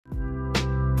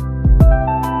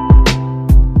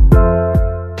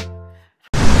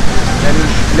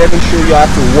let me show you how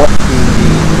to walk in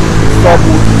the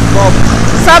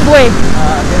subway.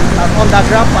 There's an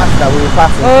underground path that we will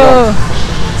pass in. Oh,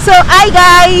 so hi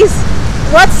guys,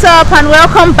 what's up and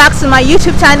welcome back to my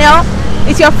YouTube channel.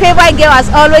 It's your favorite girl as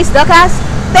always, Dorcas.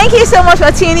 Thank you so much for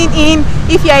tuning in.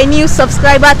 If you're a new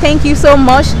subscriber, thank you so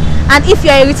much, and if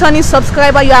you're a returning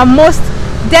subscriber, you are most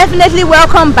definitely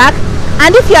welcome back.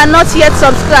 And if you are not yet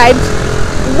subscribed,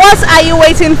 what are you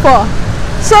waiting for?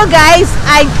 So guys,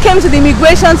 I came to the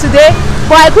immigration today,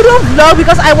 but I couldn't vlog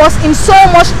because I was in so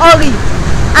much hurry,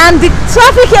 and the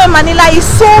traffic here in Manila is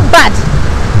so bad.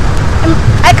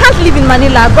 I can't live in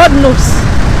Manila, God knows.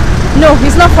 No,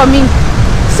 it's not for me.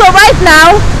 So right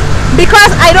now,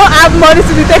 because I don't have money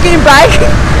to be taking bike,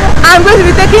 I'm going to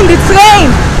be taking the train,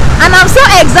 and I'm so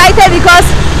excited because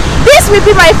this will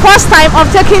be my first time of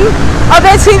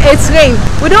entering a train.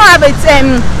 We don't have a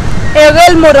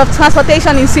rail mode of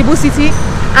transportation in Cebu City,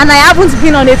 and I haven't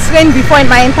been on a train before in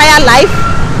my entire life.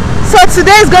 So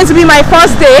today is going to be my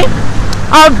first day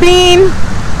of being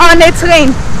on a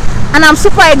train, and I'm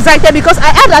super excited because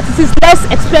I heard that it is less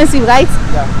expensive, right?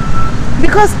 Yeah.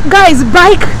 Because guys,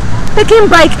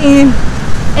 taking bike in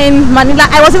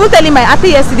Manila, I was even telling my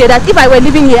auntie yesterday that if I were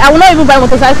living here, I would not even buy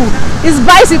motorcycle. It's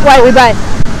bicycle I will buy,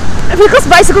 because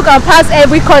bicycle can pass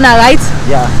every corner, right?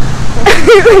 Yeah.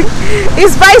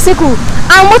 It's bicycle,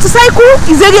 and motorcycle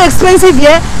is very expensive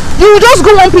here. You will just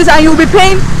go one place and you will be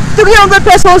paying 300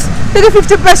 pesos,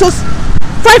 350 pesos,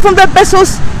 500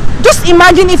 pesos. Just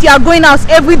imagine if you are going out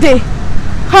every day.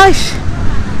 Hush,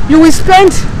 you will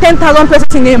spend 10,000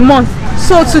 pesos in a month.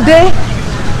 So today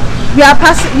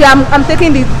I'm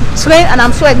taking the train, and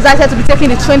I'm so excited to be taking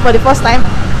the train for the first time.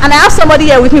 And I have somebody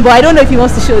here with me, but I don't know if he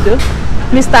wants to show though.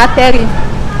 Mr. Terry.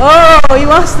 Oh, he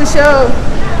wants to show.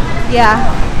 Yeah.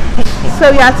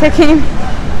 So we are taking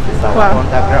Underground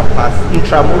pass.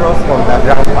 Intramuros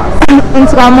underground pass.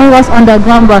 Intramuros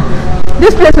underground pass.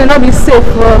 This place will not be safe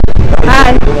for.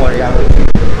 Hi. Don't worry, I'm with you.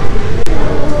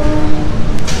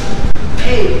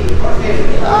 Hey, okay.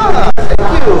 Ah,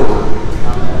 thank you.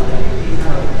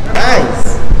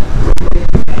 Nice.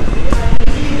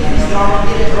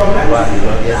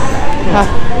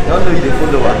 Don't know you the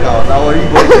follow account. I worry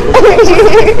about it.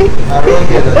 I don't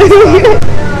get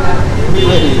it.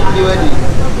 You ready?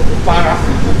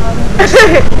 Paraffin.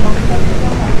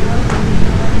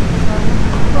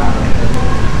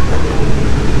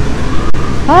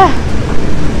 Ah.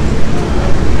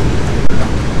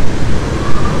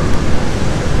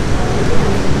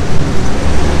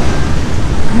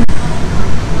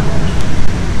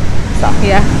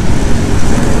 Yeah.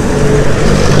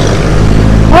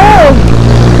 Oh,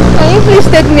 can you please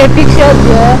take me a picture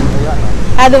there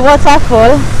at the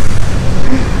waterfall?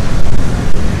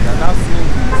 You're now seeing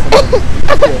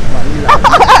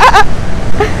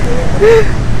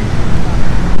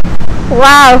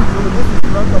Wow.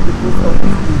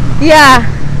 Yeah.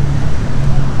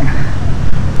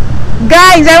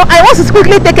 Guys, I want to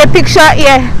quickly take a picture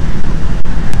here.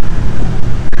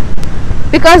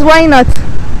 Because why not?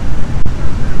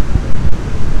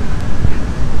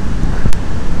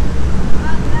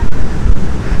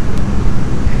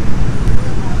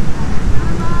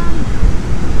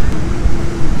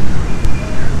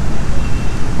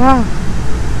 Wow.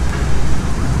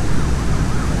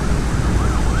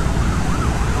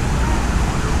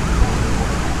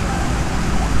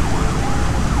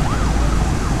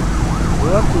 we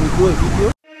have to do a video.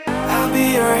 I'll be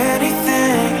your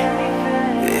anything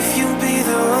if you be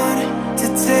the one to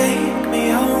take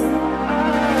me home.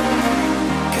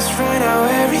 'Cause right now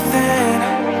everything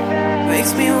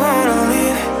makes me wanna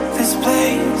leave this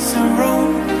place and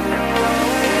roam.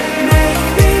 Make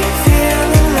me feel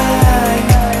alive.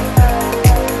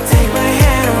 Take my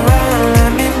hand around,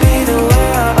 let me be the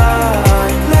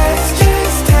one. Let's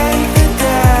just take the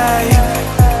dive.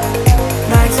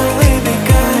 Night's only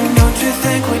begun, don't you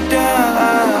think we're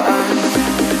done?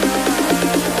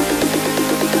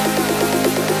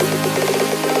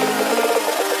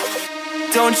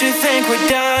 Don't you think we're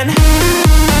done?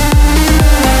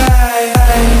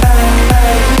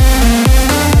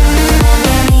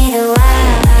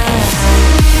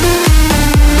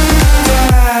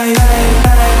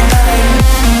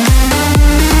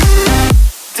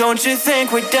 Don't you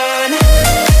think we're done?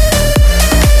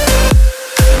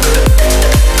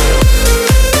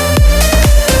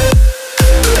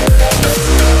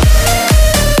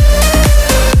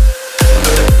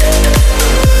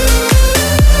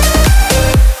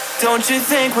 Don't you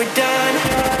think we're done?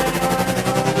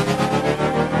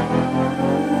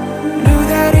 Knew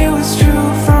that it was true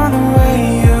from the way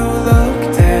you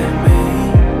looked at me.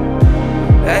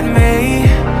 At me.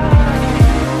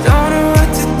 Don't know what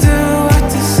to do, what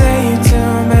to say.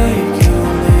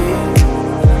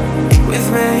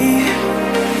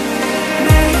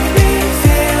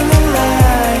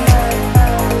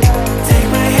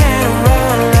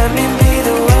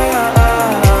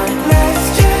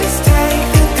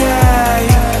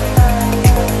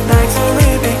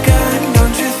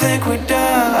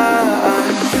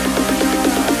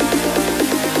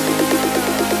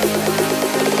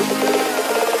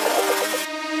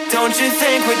 Don't you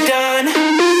think we're done?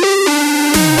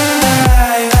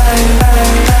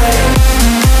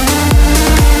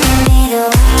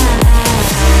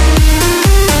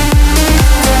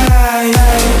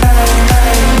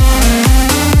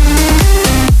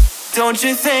 Don't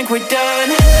you think we're done?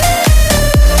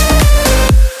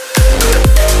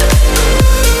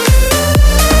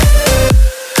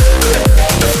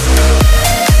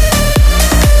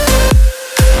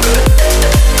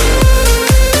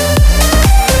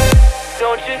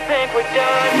 Don't you think we're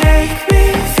done? Make me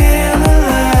feel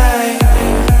alive.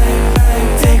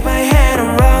 Take my hand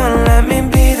and run, let me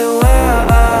be the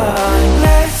one.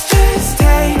 Let's just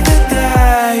take the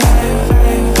dive.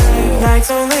 Night's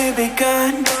only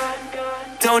begun.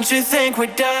 Don't you think we're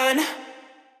done?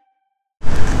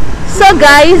 So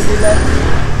guys,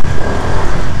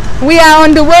 we are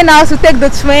on the way now to take the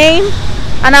train,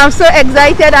 and I'm so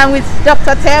excited. I'm with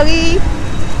Dr. Terry.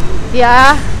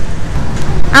 Yeah,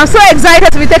 I'm so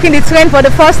excited to be taking the train for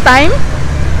the first time.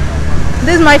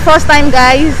 This is my first time,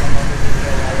 guys.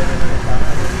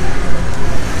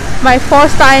 My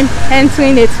first time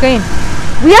entering a train.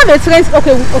 We have a train.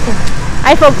 Okay.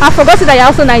 I forgot that you're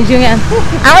also Nigerian.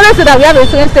 I always say that we have a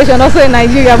train station also in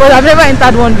Nigeria, but I've never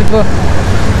entered one before.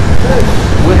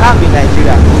 We have in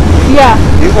Nigeria. Yeah.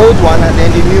 The old one and then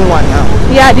the new one now.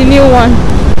 Yeah, the new one.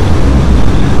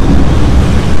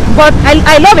 But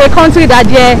I love a country that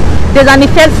there's an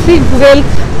effective rail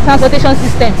transportation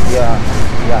system. Yeah.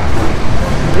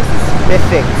 This is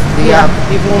perfect. They have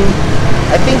even,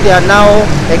 I think they are now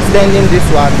extending this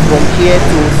one from here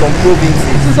to some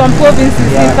provinces.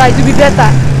 In fact, to be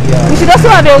better. Yeah. We should also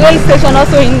have a rail station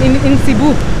also in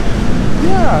Cebu.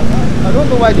 Yeah, I don't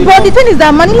know why they But don't. the thing is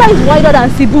that Manila is wider than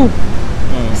Cebu.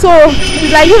 So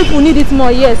it's like you people need it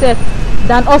more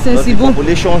than us in Cebu. The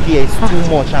population here is too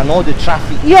much and all the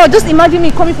traffic. Yeah, just imagine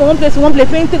me coming from one place to one place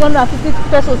paying 350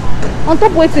 pesos on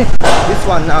top waiting. This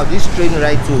one now, this train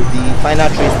ride to the final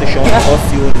train station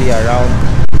costs you only around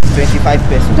 25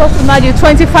 pesos. Just imagine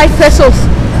 25 pesos.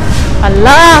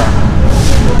 Allah.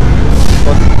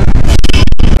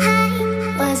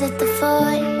 Was it the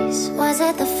voice? Was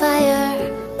it the fire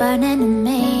burning in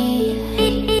me?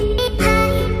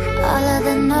 All of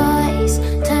the noise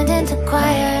turned into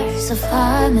choirs of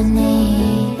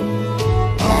harmony.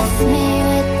 Left me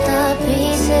with the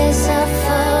pieces of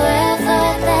forever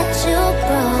that you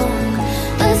broke.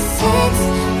 But since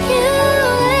you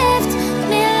left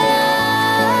me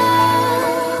alone,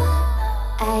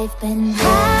 I've been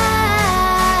high.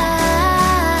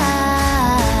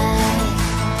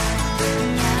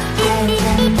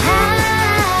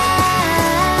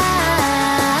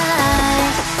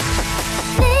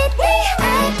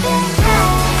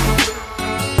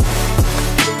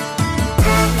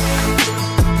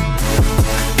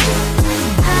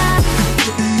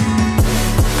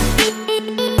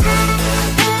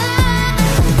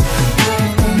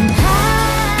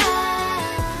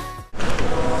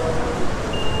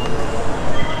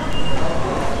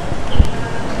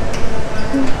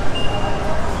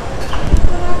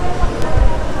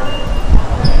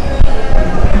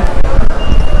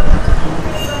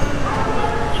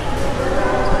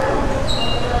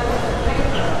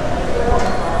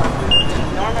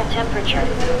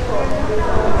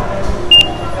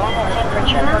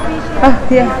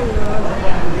 Yeah.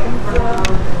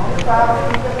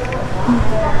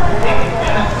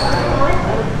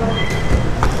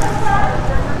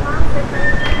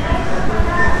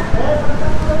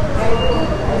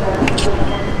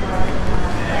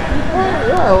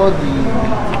 All the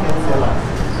ticket sellers.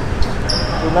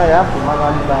 So now you have to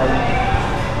manually buy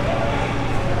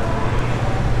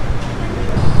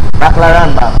Baclaran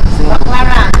ba?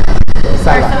 Baclaran.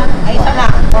 Salad. Ay, isa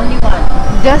lang. Only one.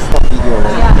 Just Video.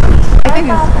 Yeah. I think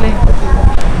it's plain.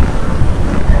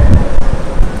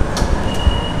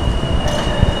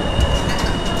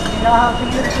 You know how to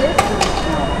use this?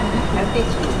 I'll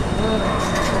teach you.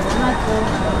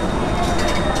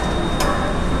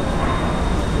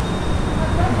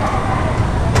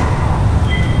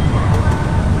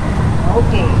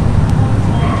 Okay.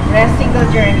 Press single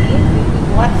journey.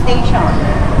 What station?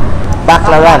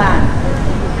 Baclaran.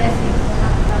 Press it.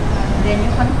 Then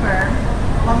you confirm.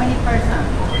 How many persons?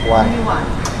 One. Only one.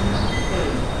 Okay.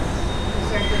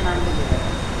 Insert the number there.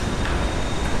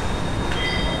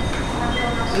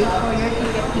 Wait for your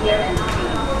ticket here and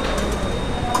change.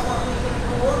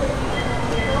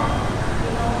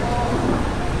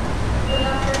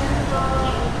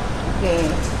 Okay.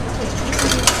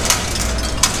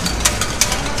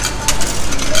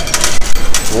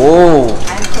 Oh,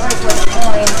 I'm sorry for the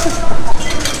coins.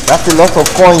 that's a lot of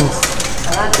coins.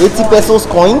 80 pesos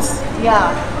coins?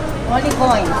 Yeah, only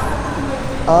coins.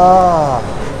 Ah.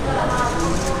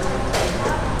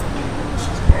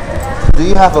 Do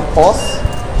you have a purse?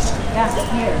 Yeah,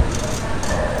 here.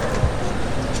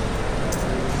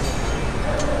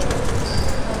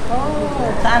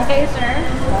 Oh, thank you, sir.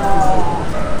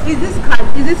 Is this card?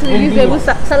 Is this reusable?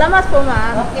 Salamat po,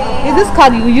 ma'am. Okay. Is this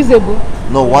card reusable?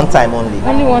 No, one time only.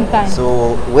 Only one time.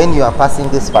 So when you are passing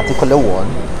this particular one,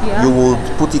 Yeah. you will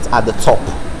put it at the top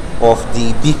of the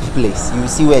beep place. You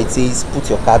will see where it says put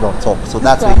your card on top. So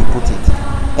that's where you put it.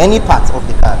 Any part of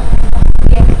the card.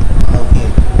 Yeah. Okay.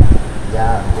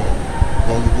 Yeah,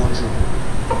 then you go through.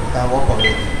 You can walk on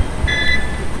it.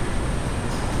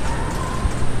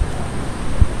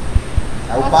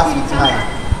 I will pass with mine.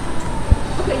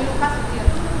 Okay, you pass it here.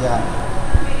 Yeah.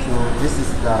 So this is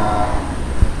the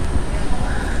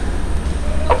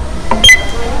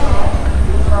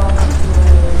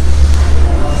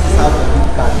how the big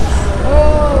card is.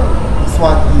 This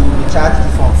one you recharge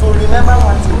this one. So remember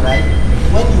one thing, right?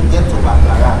 When you get to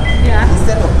Baccarat, Yeah.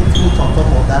 instead of putting it on top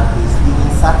of that place, you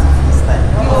insert it this time.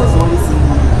 Because it's only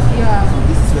single use. Yeah. So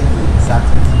this is when you insert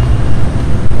it.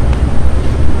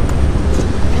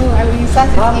 Oh, I will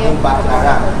insert it here. In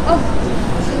Baccarat. Oh.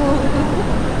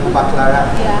 In Baccarat.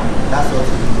 Yeah. That's what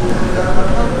you do.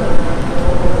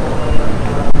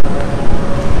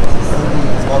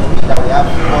 But we that we have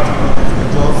bought products, we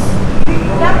just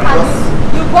That card,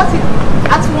 you bought it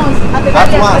at once, at the at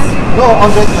very once. expensive. No,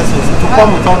 100 pesos. It will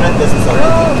come with 100 pesos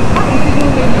already. Oh, that is even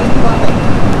really important.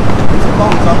 It will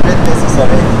come with 100 pesos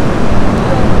already.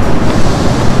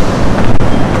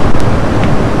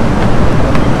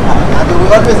 And they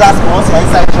will always ask once you're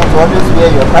inside shop to always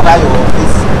wear your cover your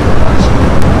face.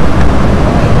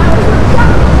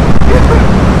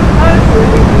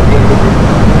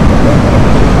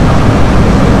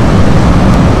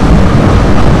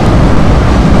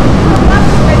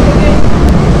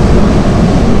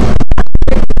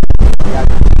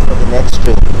 For the next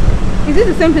train. Is this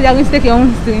the same place you are going to take your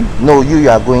own train? No, you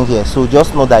are going here. So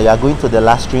just know that you are going to the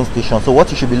last train station. So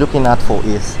what you should be looking at for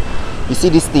is, you see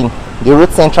this thing, the road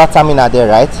central terminal there,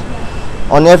 right?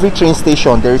 On every train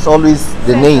station there is always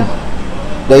the name.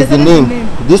 There is the name.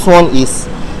 This one is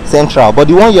central, but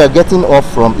the one you are getting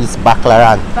off from is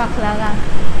Baclaran. Baclaran.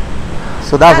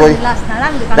 So that's what. the last.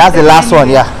 That's the last one,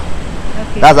 yeah.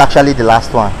 Okay. That's actually the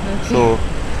last one. Okay. So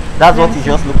that's what you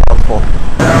just look out for.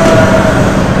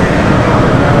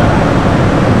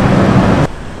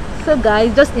 So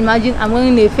guys, just imagine I'm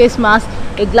wearing a face mask,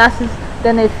 a glasses,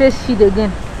 then a face shield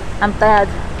again. I'm tired.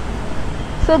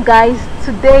 So guys,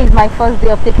 today is my first day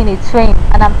of taking a train,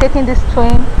 and I'm taking this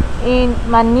train in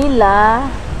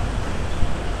Manila,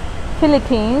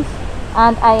 Philippines,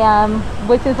 and I am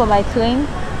waiting for my train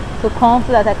to come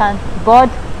so that I can board.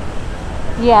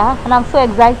 Yeah, and I'm so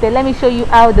excited. Let me show you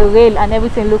how the rail and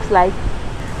everything looks like.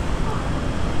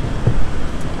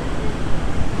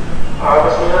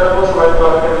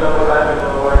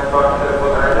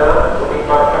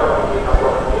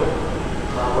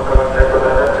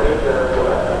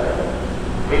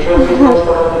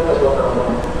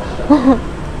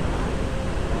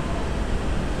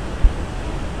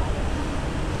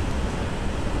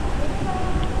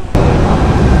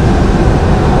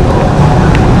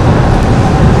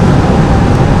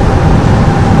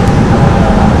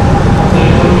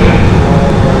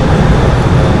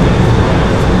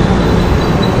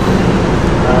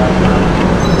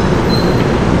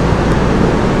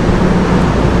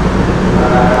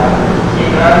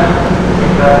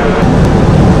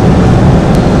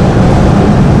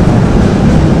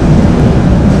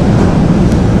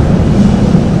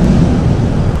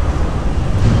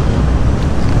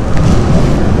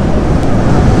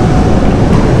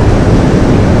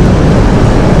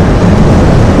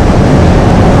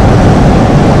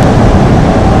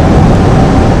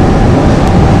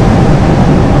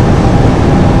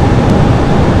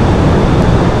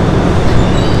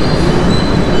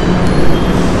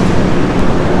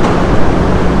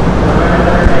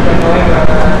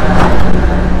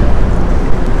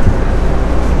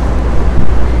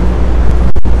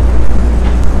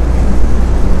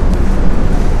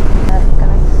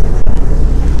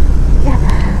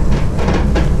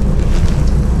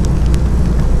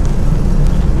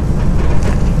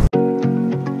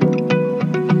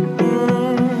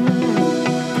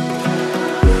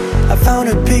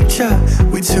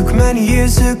 We took many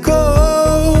years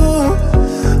ago,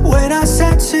 when I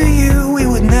said to you we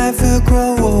would never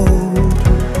grow old.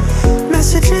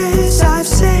 Messages I've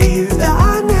saved that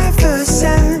I never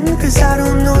send, cause I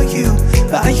don't know you,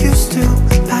 but I used to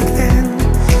back then.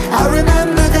 I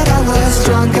remember that I was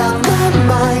drunk out my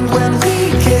mind when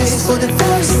we kissed for the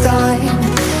first time.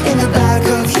 In the back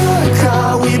of your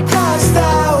car we passed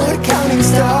out.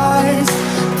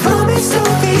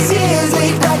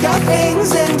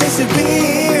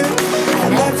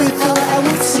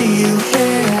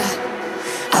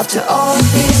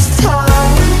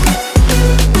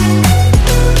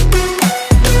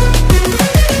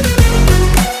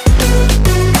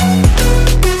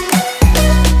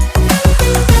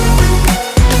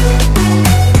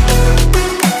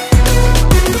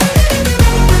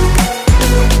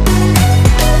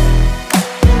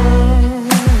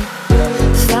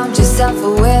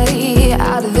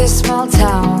 small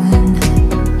town.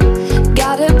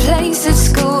 Got a place at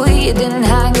school, you didn't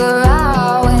hang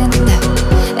around.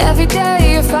 Every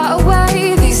day you're far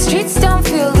away, these streets don't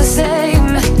feel the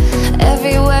same.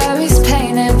 Everywhere is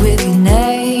painted with your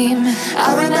name. I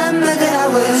remember that I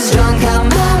was drunk out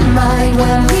my mind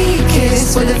when we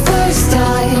kissed for the first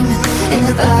time. In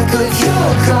the back of your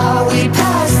car we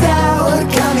passed out,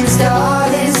 counting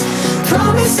stars.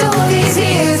 Promised all these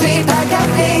years we'd pack our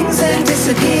things and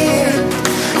disappear.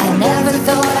 I never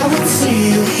thought I would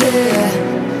see you here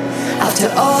after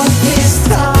all this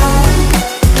time.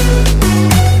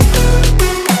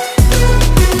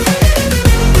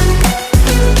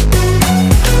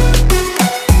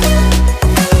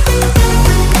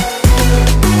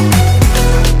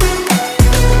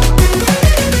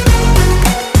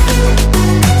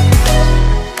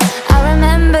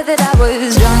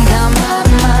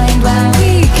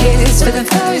 For the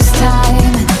first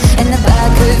time, in the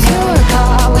back of your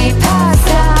car we passed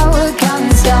out,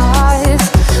 counting stars.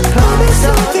 Promised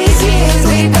all these years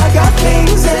we'd pack our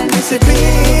things and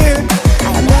disappear.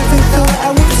 I never thought I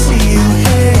would see you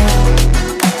here.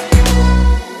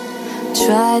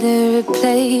 Try to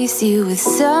replace you with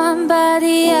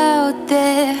somebody out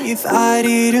there. If I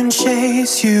didn't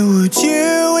chase you, would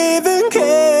you even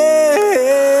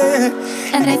care?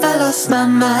 And if I lost my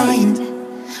mind,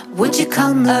 would you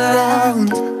come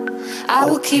around? I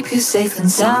will keep you safe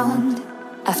and sound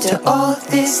after all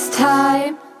this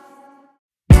time.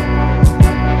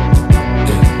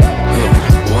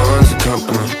 One's a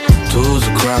company, two's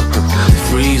a crowd,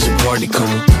 three's a party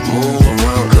coming, move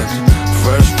around like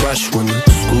fresh when the